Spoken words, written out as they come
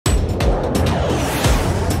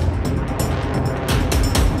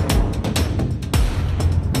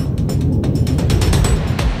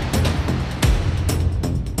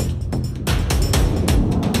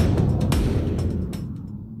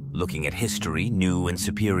history, new and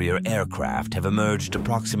superior aircraft have emerged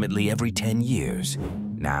approximately every 10 years.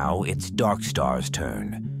 Now it's Darkstar's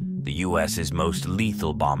turn. The US's most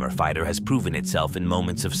lethal bomber fighter has proven itself in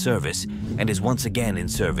moments of service and is once again in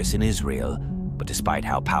service in Israel. But despite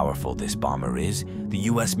how powerful this bomber is, the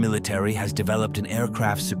US military has developed an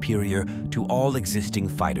aircraft superior to all existing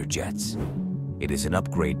fighter jets. It is an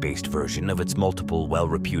upgrade-based version of its multiple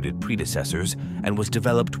well-reputed predecessors and was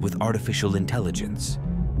developed with artificial intelligence.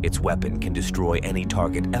 Its weapon can destroy any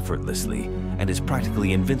target effortlessly and is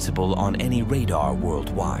practically invincible on any radar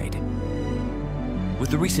worldwide. With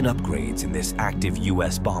the recent upgrades in this active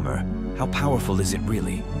US bomber, how powerful is it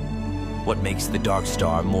really? What makes the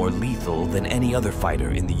Darkstar more lethal than any other fighter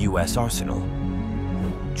in the US arsenal?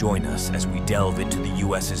 Join us as we delve into the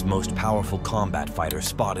US's most powerful combat fighter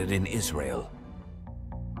spotted in Israel.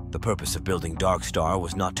 The purpose of building Darkstar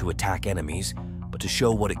was not to attack enemies, but to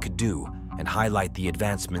show what it could do and highlight the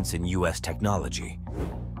advancements in US technology.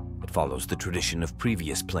 It follows the tradition of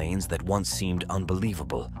previous planes that once seemed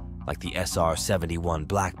unbelievable, like the SR-71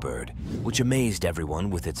 Blackbird, which amazed everyone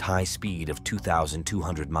with its high speed of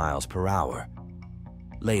 2,200 miles per hour.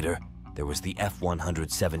 Later, there was the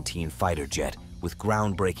F-117 fighter jet with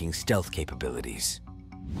groundbreaking stealth capabilities.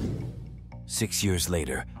 6 years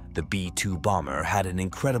later, the B-2 bomber had an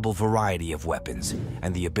incredible variety of weapons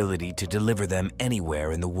and the ability to deliver them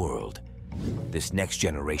anywhere in the world. This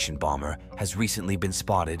next-generation bomber has recently been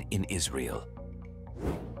spotted in Israel.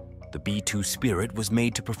 The B-2 Spirit was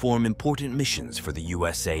made to perform important missions for the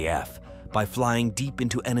USAF by flying deep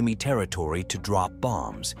into enemy territory to drop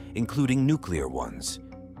bombs, including nuclear ones.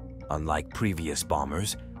 Unlike previous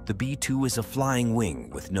bombers, the B-2 is a flying wing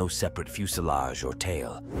with no separate fuselage or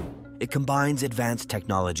tail. It combines advanced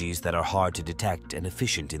technologies that are hard to detect and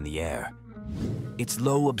efficient in the air. Its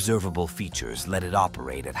low observable features let it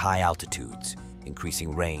operate at high altitudes,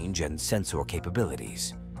 increasing range and sensor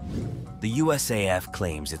capabilities. The USAF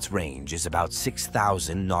claims its range is about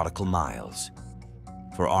 6,000 nautical miles.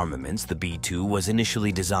 For armaments, the B-2 was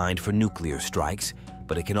initially designed for nuclear strikes,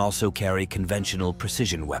 but it can also carry conventional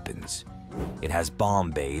precision weapons. It has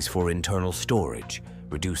bomb bays for internal storage,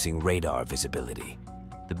 reducing radar visibility.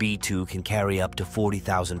 The B-2 can carry up to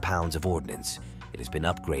 40,000 pounds of ordnance. It has been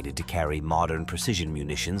upgraded to carry modern precision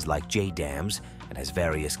munitions like JDAMs and has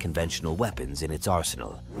various conventional weapons in its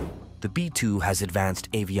arsenal. The B-2 has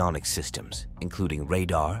advanced avionics systems, including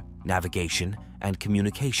radar, navigation, and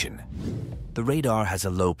communication. The radar has a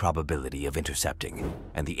low probability of intercepting,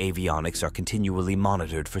 and the avionics are continually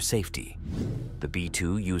monitored for safety. The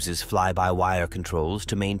B-2 uses fly-by-wire controls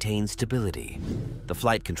to maintain stability. The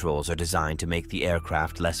flight controls are designed to make the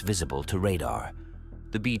aircraft less visible to radar.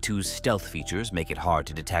 The B-2's stealth features make it hard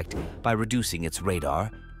to detect by reducing its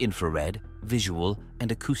radar, infrared, visual,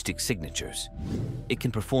 and acoustic signatures. It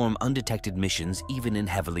can perform undetected missions even in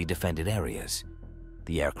heavily defended areas.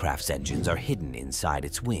 The aircraft's engines are hidden inside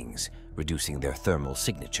its wings, reducing their thermal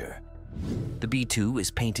signature. The B-2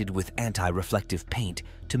 is painted with anti-reflective paint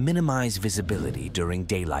to minimize visibility during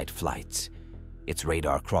daylight flights. Its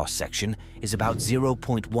radar cross-section is about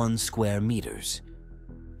 0.1 square meters.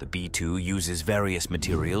 The B-2 uses various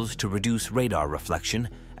materials to reduce radar reflection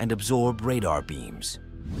and absorb radar beams.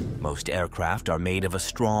 Most aircraft are made of a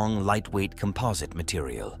strong, lightweight composite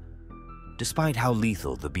material. Despite how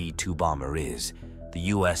lethal the B-2 bomber is, the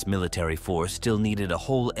US military force still needed a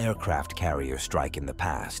whole aircraft carrier strike in the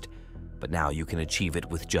past, but now you can achieve it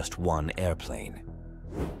with just one airplane.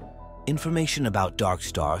 Information about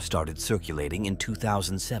Darkstar started circulating in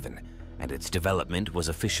 2007, and its development was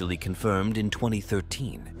officially confirmed in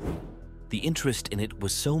 2013. The interest in it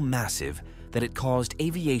was so massive that it caused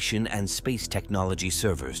aviation and space technology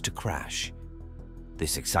servers to crash.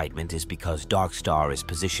 This excitement is because Darkstar is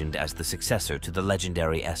positioned as the successor to the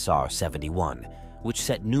legendary SR-71, which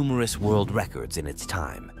set numerous world records in its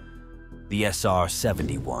time. The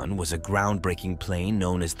SR-71 was a groundbreaking plane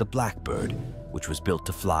known as the Blackbird, which was built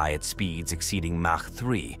to fly at speeds exceeding Mach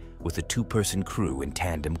 3 with a two-person crew in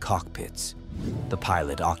tandem cockpits. The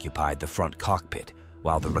pilot occupied the front cockpit,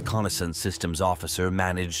 while the reconnaissance systems officer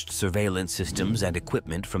managed surveillance systems and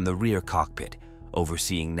equipment from the rear cockpit,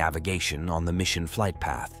 overseeing navigation on the mission flight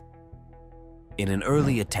path. In an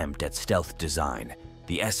early attempt at stealth design,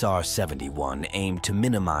 the SR-71 aimed to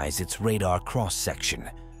minimize its radar cross-section.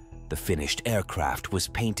 The finished aircraft was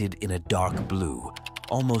painted in a dark blue,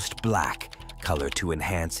 almost black, color to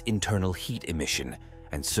enhance internal heat emission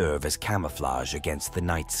and serve as camouflage against the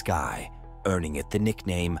night sky, earning it the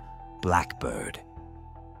nickname Blackbird.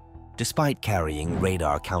 Despite carrying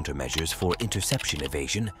radar countermeasures for interception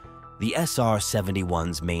evasion, the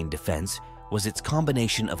SR-71's main defense was its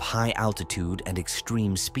combination of high altitude and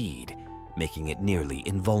extreme speed. making it nearly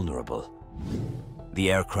invulnerable.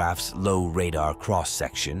 The aircraft's low radar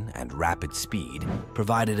cross-section and rapid speed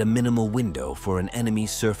provided a minimal window for an enemy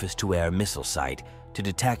surface-to-air missile site to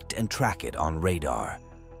detect and track it on radar.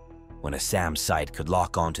 When a SAM site could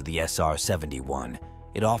lock onto the SR-71,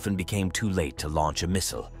 it often became too late to launch a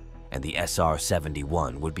missile, and the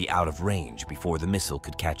SR-71 would be out of range before the missile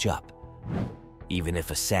could catch up. Even if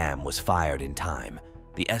a SAM was fired in time,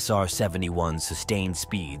 the SR-71's sustained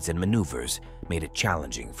speeds and maneuvers made it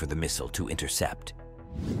challenging for the missile to intercept.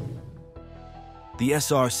 The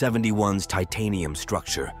SR-71's titanium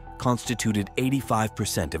structure constituted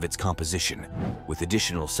 85% of its composition, with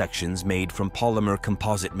additional sections made from polymer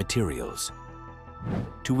composite materials.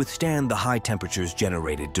 To withstand the high temperatures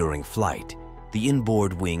generated during flight, the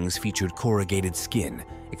inboard wings featured corrugated skin,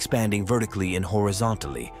 expanding vertically and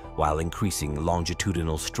horizontally while increasing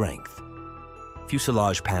longitudinal strength.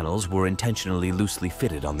 Fuselage panels were intentionally loosely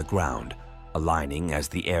fitted on the ground, aligning as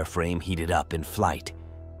the airframe heated up in flight.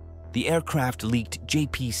 The aircraft leaked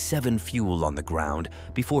JP-7 fuel on the ground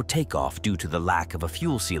before takeoff due to the lack of a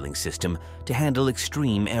fuel sealing system to handle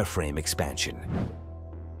extreme airframe expansion.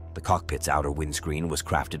 The cockpit's outer windscreen was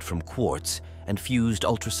crafted from quartz and fused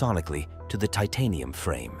ultrasonically to the titanium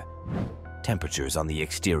frame. Temperatures on the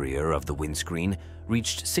exterior of the windscreen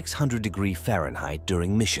reached 600 degrees Fahrenheit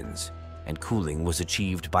during missions, and cooling was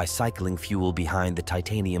achieved by cycling fuel behind the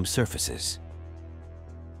titanium surfaces.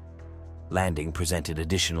 Landing presented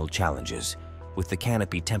additional challenges, with the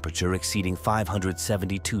canopy temperature exceeding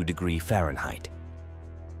 572 degrees Fahrenheit.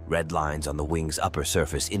 Red lines on the wing's upper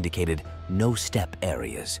surface indicated no step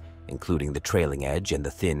areas, including the trailing edge and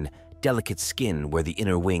the thin, delicate skin where the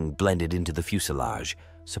inner wing blended into the fuselage,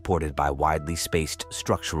 supported by widely spaced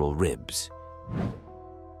structural ribs.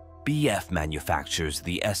 BF manufactures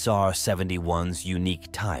the SR-71's unique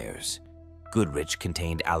tires. Goodrich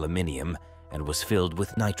contained aluminium and was filled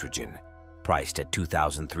with nitrogen. Priced at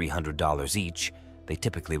 $2,300 each, they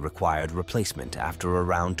typically required replacement after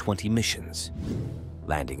around 20 missions.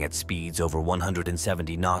 Landing at speeds over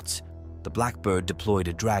 170 knots, the Blackbird deployed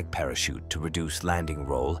a drag parachute to reduce landing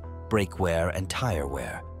roll, brake wear, and tire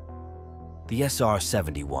wear. The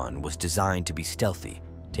SR-71 was designed to be stealthy,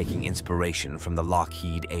 taking inspiration from the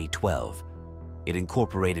Lockheed A-12. It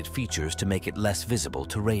incorporated features to make it less visible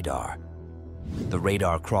to radar. The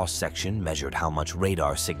radar cross-section measured how much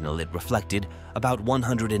radar signal it reflected, about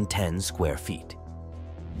 110 square feet.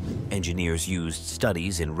 Engineers used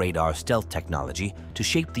studies in radar stealth technology to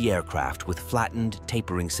shape the aircraft with flattened,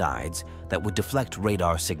 tapering sides that would deflect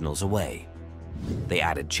radar signals away. They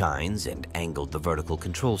added chines and angled the vertical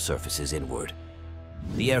control surfaces inward.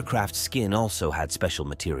 The aircraft's skin also had special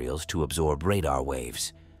materials to absorb radar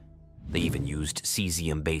waves. They even used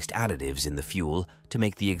cesium-based additives in the fuel to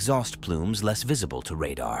make the exhaust plumes less visible to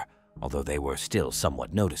radar, although they were still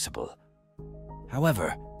somewhat noticeable.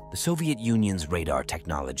 However, the Soviet Union's radar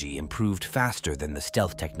technology improved faster than the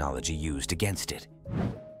stealth technology used against it.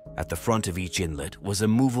 At the front of each inlet was a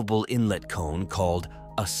movable inlet cone called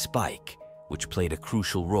a spike, which played a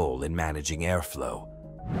crucial role in managing airflow.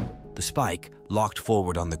 The spike locked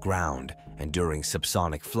forward on the ground and during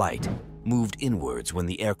subsonic flight moved inwards when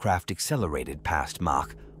the aircraft accelerated past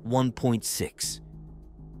Mach 1.6.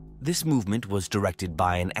 This movement was directed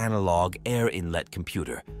by an analog air inlet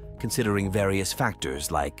computer, considering various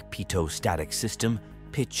factors like pitot static system,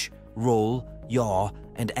 pitch, roll, yaw,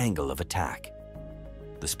 and angle of attack.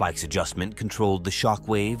 The spike's adjustment controlled the shock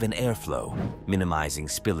wave and airflow, minimizing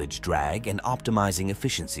spillage drag and optimizing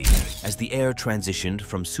efficiency as the air transitioned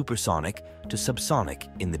from supersonic to subsonic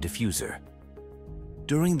in the diffuser.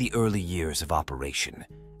 During the early years of operation,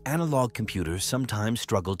 analog computers sometimes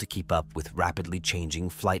struggled to keep up with rapidly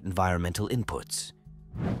changing flight environmental inputs.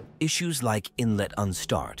 Issues like inlet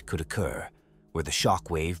unstart could occur, where the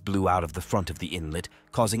shock wave blew out of the front of the inlet,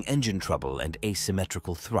 causing engine trouble and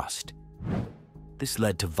asymmetrical thrust. This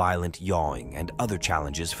led to violent yawing and other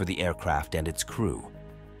challenges for the aircraft and its crew.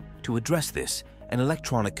 To address this, an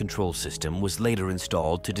electronic control system was later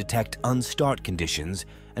installed to detect unstart conditions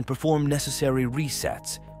and perform necessary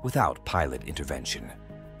resets without pilot intervention.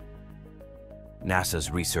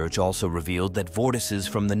 NASA's research also revealed that vortices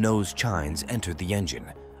from the nose chines entered the engine,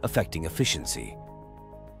 affecting efficiency.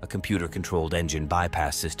 A computer-controlled engine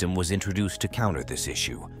bypass system was introduced to counter this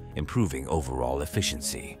issue, improving overall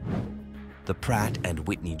efficiency. The Pratt &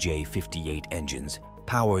 Whitney J58 engines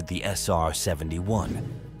powered the SR-71,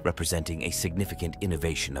 representing a significant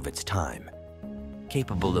innovation of its time.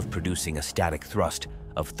 Capable of producing a static thrust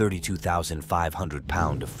of 32,500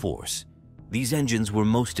 pounds of force, these engines were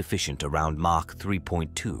most efficient around Mach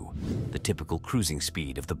 3.2, the typical cruising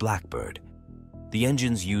speed of the Blackbird. The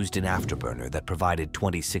engines used an afterburner that provided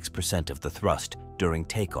 26% of the thrust during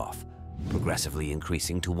takeoff, progressively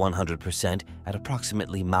increasing to 100% at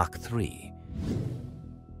approximately Mach 3.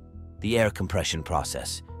 The air compression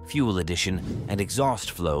process, fuel addition, and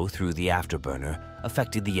exhaust flow through the afterburner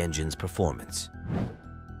affected the engine's performance.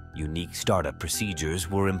 Unique startup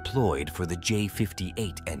procedures were employed for the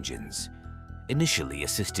J-58 engines. Initially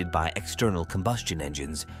assisted by external combustion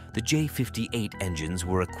engines, the J-58 engines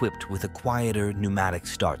were equipped with a quieter pneumatic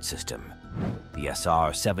start system. The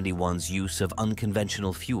SR-71's use of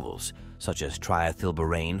unconventional fuels, such as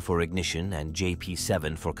triethylborane for ignition and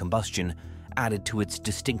JP7 for combustion, added to its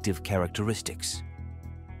distinctive characteristics.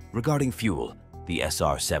 Regarding fuel, the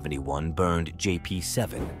SR-71 burned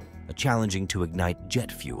JP7, a challenging-to-ignite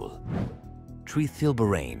jet fuel.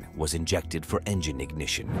 Triethylborane was injected for engine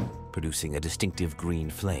ignition, producing a distinctive green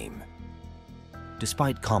flame.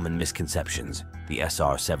 Despite common misconceptions, the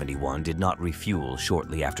SR-71 did not refuel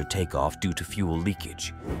shortly after takeoff due to fuel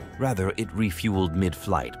leakage. Rather, it refueled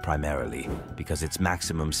mid-flight primarily because its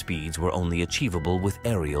maximum speeds were only achievable with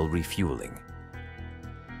aerial refueling.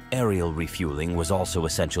 Aerial refueling was also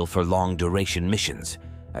essential for long-duration missions,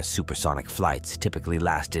 as supersonic flights typically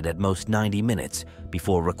lasted at most 90 minutes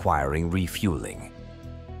before requiring refueling.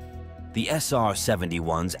 The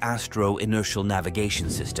SR-71's astro-inertial navigation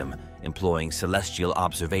system, employing celestial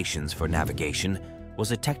observations for navigation,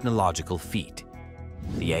 was a technological feat.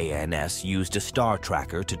 The ANS used a star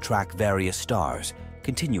tracker to track various stars,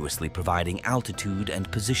 continuously providing altitude and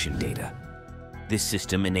position data. This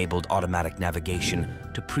system enabled automatic navigation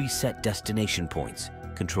to preset destination points,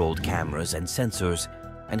 controlled cameras and sensors,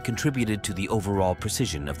 and contributed to the overall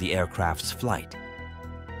precision of the aircraft's flight.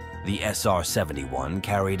 The SR-71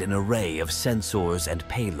 carried an array of sensors and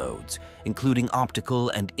payloads, including optical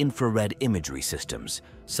and infrared imagery systems,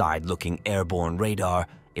 side-looking airborne radar,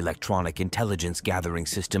 electronic intelligence gathering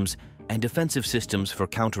systems, and defensive systems for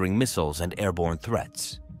countering missiles and airborne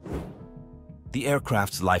threats. The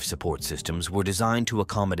aircraft's life support systems were designed to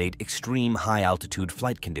accommodate extreme high-altitude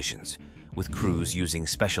flight conditions, with crews using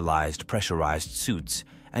specialized pressurized suits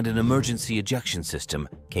and an emergency ejection system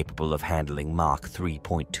capable of handling Mach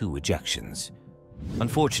 3.2 ejections.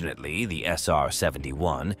 Unfortunately, the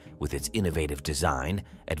SR-71, with its innovative design,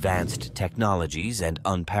 advanced technologies, and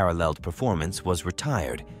unparalleled performance, was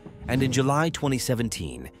retired, and in July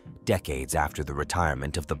 2017, decades after the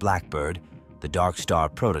retirement of the Blackbird, the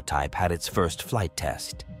Darkstar prototype had its first flight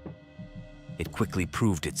test. It quickly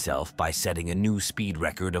proved itself by setting a new speed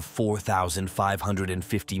record of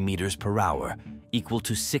 4,550 meters per hour, equal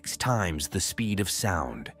to 6 times the speed of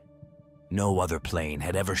sound. No other plane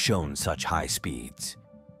had ever shown such high speeds.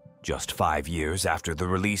 Just 5 years after the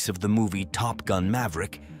release of the movie Top Gun: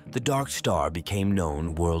 Maverick, the Darkstar became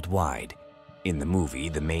known worldwide. In the movie,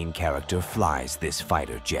 the main character flies this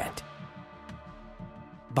fighter jet.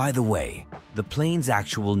 By the way, the plane's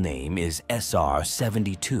actual name is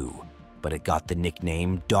SR-72, but it got the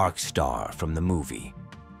nickname Darkstar from the movie.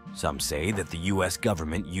 Some say that the US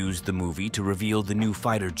government used the movie to reveal the new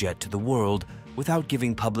fighter jet to the world without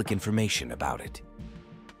giving public information about it.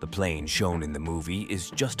 The plane shown in the movie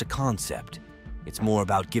is just a concept. It's more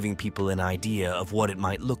about giving people an idea of what it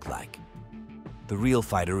might look like. The real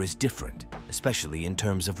fighter is different, especially in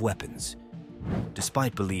terms of weapons.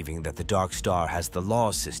 Despite believing that the Darkstar has the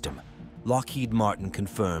Laws system, Lockheed Martin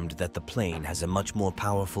confirmed that the plane has a much more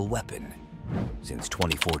powerful weapon. Since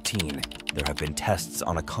 2014, there have been tests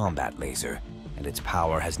on a combat laser, and its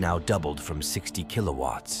power has now doubled from 60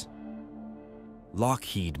 kilowatts.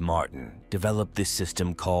 Lockheed Martin developed this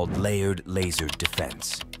system called Layered Laser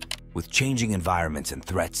Defense. With changing environments and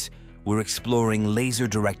threats, we're exploring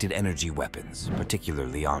laser-directed energy weapons,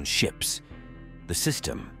 particularly on ships. The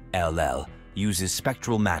system, LL, uses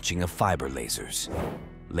spectral matching of fiber lasers.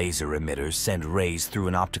 Laser emitters send rays through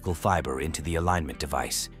an optical fiber into the alignment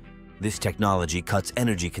device. This technology cuts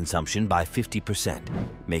energy consumption by 50%,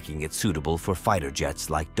 making it suitable for fighter jets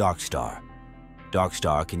like Darkstar.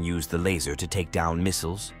 Darkstar can use the laser to take down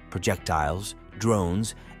missiles, projectiles,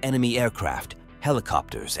 drones, enemy aircraft,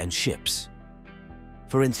 helicopters, and ships.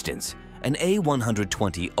 For instance, an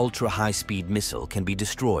A-120 ultra-high-speed missile can be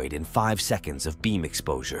destroyed in 5 seconds of beam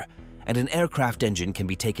exposure, and an aircraft engine can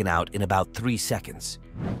be taken out in about 3 seconds.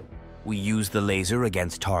 We use the laser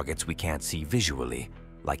against targets we can't see visually,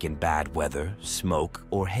 like in bad weather, smoke,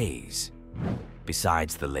 or haze.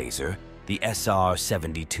 Besides the laser, the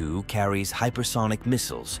SR-72 carries hypersonic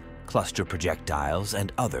missiles, cluster projectiles,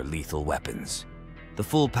 and other lethal weapons. The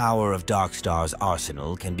full power of Darkstar's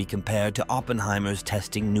arsenal can be compared to Oppenheimer's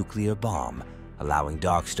testing nuclear bomb, allowing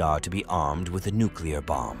Darkstar to be armed with a nuclear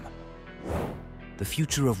bomb. the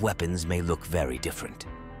future of weapons may look very different.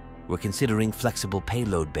 We're considering flexible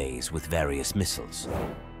payload bays with various missiles.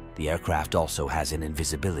 The aircraft also has an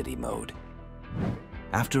invisibility mode.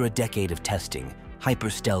 After a decade of testing,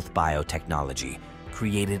 hyper-stealth biotechnology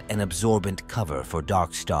created an absorbent cover for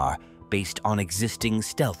Darkstar based on existing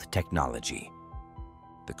stealth technology.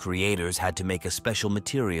 The creators had to make a special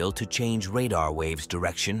material to change radar waves'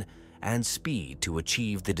 direction and speed to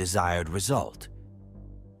achieve the desired result.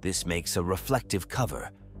 This makes a reflective cover,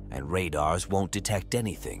 and radars won't detect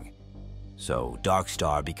anything. So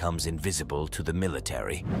Darkstar becomes invisible to the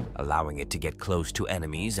military, allowing it to get close to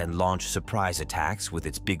enemies and launch surprise attacks with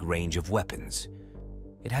its big range of weapons.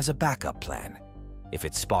 It has a backup plan. If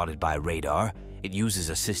it's spotted by radar, it uses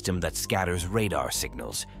a system that scatters radar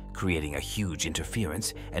signals, creating a huge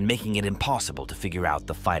interference and making it impossible to figure out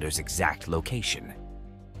the fighter's exact location.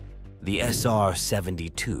 The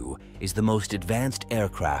SR-72 is the most advanced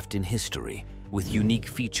aircraft in history, with unique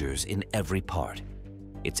features in every part.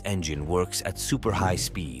 Its engine works at super high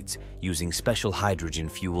speeds, using special hydrogen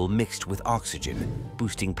fuel mixed with oxygen,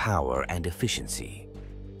 boosting power and efficiency.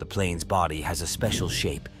 The plane's body has a special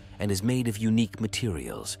shape and is made of unique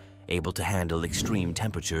materials, able to handle extreme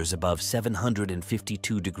temperatures above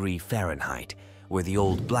 752 degrees Fahrenheit, where the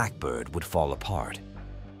old Blackbird would fall apart.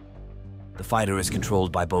 The fighter is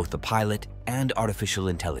controlled by both the pilot and artificial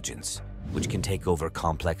intelligence, which can take over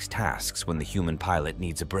complex tasks when the human pilot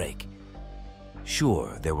needs a break.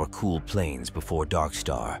 Sure, there were cool planes before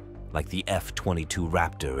Darkstar, like the F-22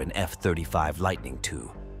 Raptor and F-35 Lightning II,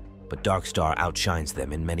 but Darkstar outshines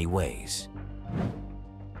them in many ways.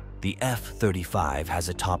 The F-35 has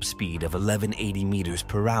a top speed of 1180 meters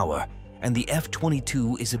per hour, and the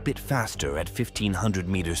F-22 is a bit faster at 1500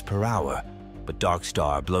 meters per hour, but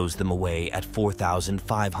Darkstar blows them away at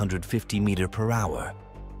 4550 meters per hour.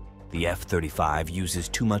 The F-35 uses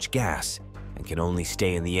too much gas and can only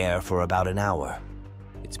stay in the air for about an hour.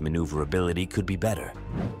 Its maneuverability could be better.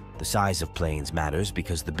 The size of planes matters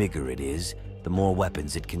because the bigger it is, the more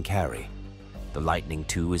weapons it can carry. The Lightning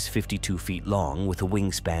II is 52 feet long with a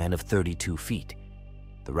wingspan of 32 feet.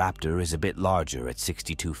 The Raptor is a bit larger at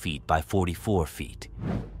 62 feet by 44 feet.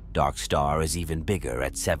 Darkstar is even bigger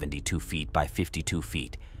at 72 feet by 52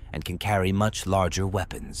 feet and can carry much larger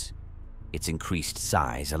weapons. Its increased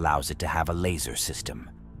size allows it to have a laser system.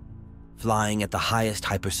 Flying at the highest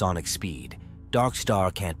hypersonic speed,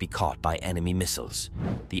 Darkstar can't be caught by enemy missiles.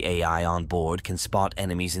 The AI on board can spot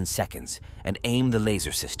enemies in seconds and aim the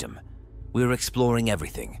laser system. We're exploring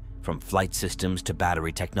everything, from flight systems to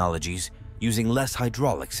battery technologies, using less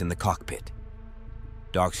hydraulics in the cockpit.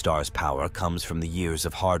 Darkstar's power comes from the years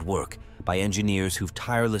of hard work by engineers who've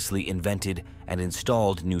tirelessly invented and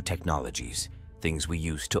installed new technologies, things we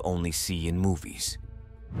used to only see in movies.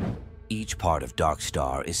 Each part of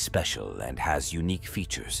Darkstar is special and has unique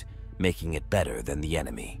features, making it better than the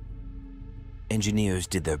enemy. Engineers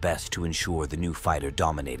did their best to ensure the new fighter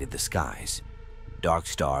dominated the skies.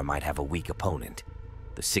 Darkstar might have a weak opponent.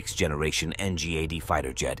 The 6th generation NG-80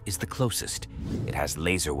 fighter jet is the closest. It has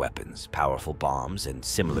laser weapons, powerful bombs, and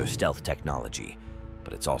similar stealth technology,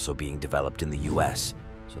 but it's also being developed in the US,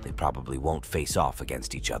 so they probably won't face off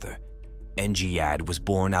against each other. NG-AD was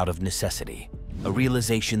born out of necessity, a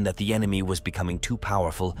realization that the enemy was becoming too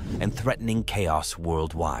powerful and threatening chaos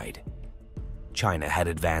worldwide. China had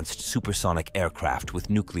advanced supersonic aircraft with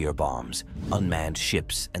nuclear bombs, unmanned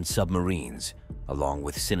ships, and submarines, along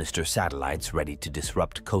with sinister satellites ready to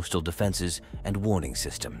disrupt coastal defenses and warning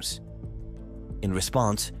systems. In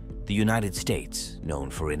response, the United States, known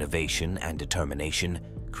for innovation and determination,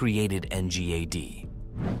 created NG-AD.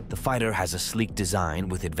 The fighter has a sleek design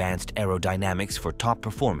with advanced aerodynamics for top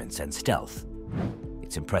performance and stealth.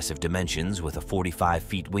 Its impressive dimensions with a 45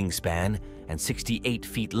 feet wingspan and 68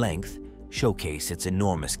 feet length showcase its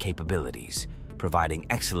enormous capabilities, providing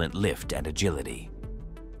excellent lift and agility.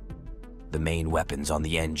 The main weapons on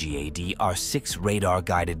the NG-AD are 6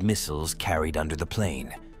 radar-guided missiles carried under the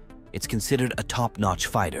plane. It's considered a top-notch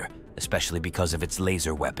fighter, especially because of its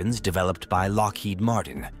laser weapons developed by Lockheed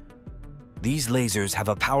Martin. These lasers have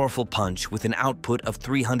a powerful punch with an output of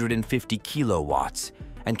 350 kilowatts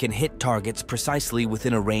and can hit targets precisely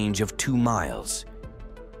within a range of 2 miles.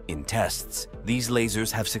 In tests, these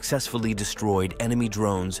lasers have successfully destroyed enemy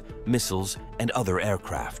drones, missiles, and other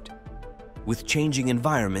aircraft. With changing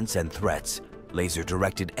environments and threats,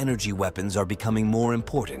 laser-directed energy weapons are becoming more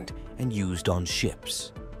important and used on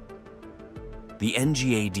ships. The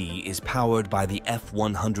NG-AD is powered by the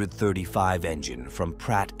F-135 engine from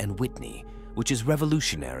Pratt & Whitney, which is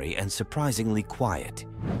revolutionary and surprisingly quiet.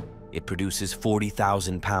 It produces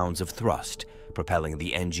 40,000 pounds of thrust, propelling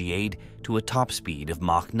the NG-AD to a top speed of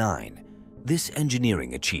Mach 9, This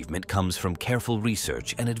engineering achievement comes from careful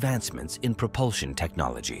research and advancements in propulsion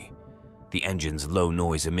technology. The engine's low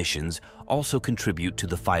noise emissions also contribute to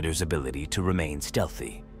the fighter's ability to remain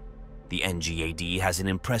stealthy. The NGAD has an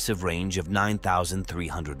impressive range of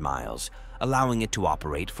 9,300 miles, allowing it to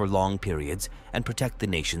operate for long periods and protect the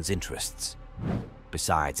nation's interests.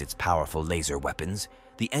 Besides its powerful laser weapons,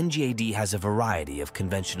 the NGAD has a variety of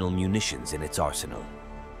conventional munitions in its arsenal.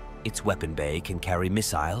 Its weapon bay can carry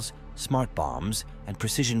missiles, smart bombs, and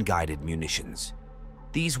precision-guided munitions.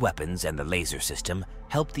 These weapons and the laser system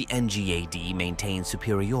help the NGAD maintain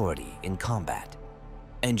superiority in combat.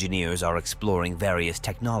 Engineers are exploring various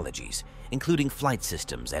technologies, including flight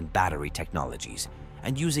systems and battery technologies,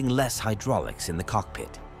 and using less hydraulics in the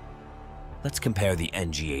cockpit. Let's compare the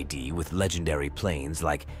NGAD with legendary planes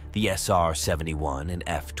like the SR-71 and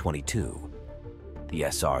F-22. The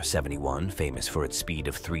SR-71, famous for its speed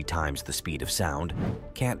of 3 times the speed of sound,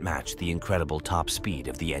 can't match the incredible top speed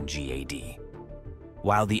of the NGAD.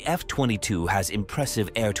 While the F-22 has impressive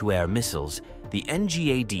air-to-air missiles, the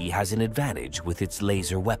NGAD has an advantage with its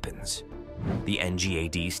laser weapons. The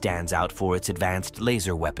NGAD stands out for its advanced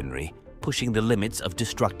laser weaponry, pushing the limits of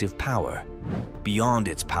destructive power. Beyond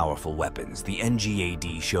its powerful weapons, the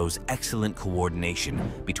NGAD shows excellent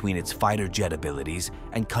coordination between its fighter jet abilities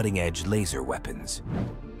and cutting-edge laser weapons.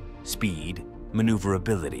 Speed,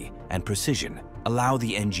 maneuverability, and precision allow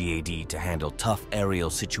the NGAD to handle tough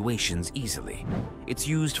aerial situations easily. It's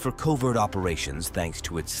used for covert operations thanks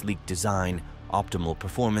to its sleek design, optimal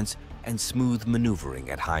performance, and smooth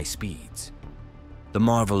maneuvering at high speeds. The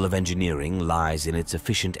marvel of engineering lies in its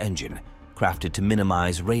efficient engine, crafted to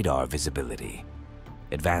minimize radar visibility.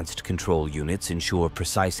 Advanced control units ensure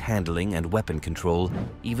precise handling and weapon control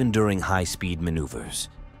even during high-speed maneuvers.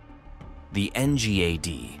 The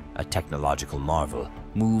NGAD, a technological marvel,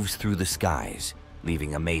 moves through the skies,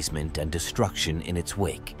 leaving amazement and destruction in its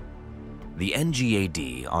wake. The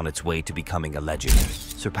NGAD, on its way to becoming a legend,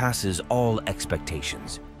 surpasses all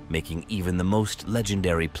expectations, making even the most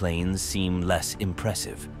legendary planes seem less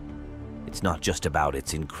impressive. It's not just about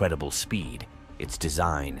its incredible speed. Its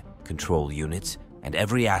design, control units, and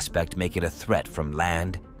every aspect make it a threat from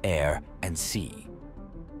land, air, and sea.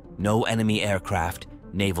 No enemy aircraft,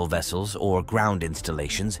 naval vessels, or ground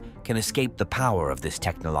installations can escape the power of this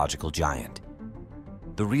technological giant.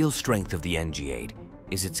 The real strength of the NGAD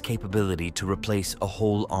is its capability to replace a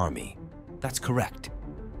whole army. That's correct.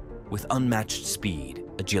 With unmatched speed,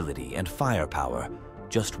 agility, and firepower,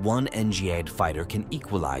 just one NGAD fighter can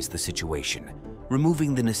equalize the situation,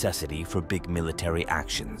 removing the necessity for big military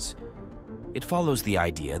actions. It follows the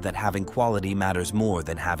idea that having quality matters more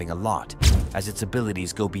than having a lot, as its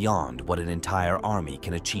abilities go beyond what an entire army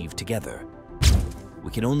can achieve together.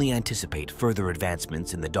 We can only anticipate further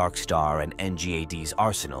advancements in the Darkstar and NGAD's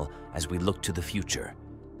arsenal as we look to the future.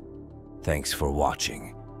 Thanks for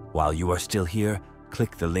watching. While you are still here,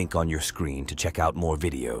 click the link on your screen to check out more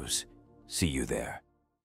videos. See you there.